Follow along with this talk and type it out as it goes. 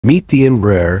Meet the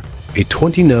Embraer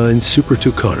A-29 Super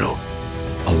Tucano,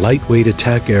 a lightweight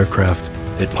attack aircraft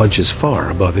that punches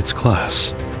far above its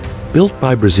class. Built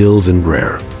by Brazil's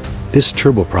Embraer, this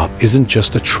turboprop isn't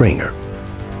just a trainer.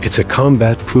 It's a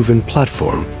combat-proven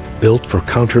platform built for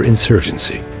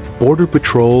counter-insurgency, border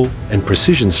patrol, and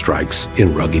precision strikes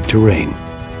in rugged terrain.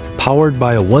 Powered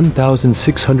by a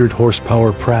 1,600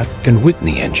 horsepower Pratt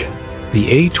Whitney engine, the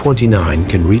A-29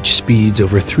 can reach speeds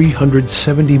over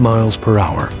 370 miles per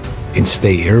hour and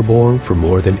stay airborne for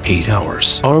more than 8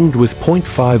 hours. Armed with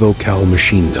 .50 cal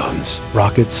machine guns,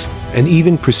 rockets, and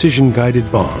even precision-guided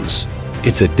bombs,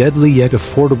 it's a deadly yet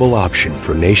affordable option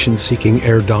for nations seeking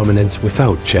air dominance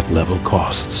without jet-level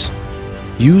costs.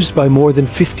 Used by more than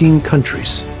 15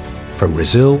 countries, from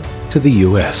Brazil to the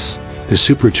US, the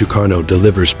Super Tucano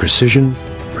delivers precision,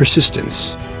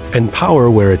 persistence, and power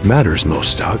where it matters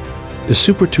most. The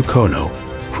Super Tucano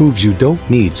proves you don't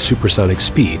need supersonic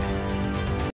speed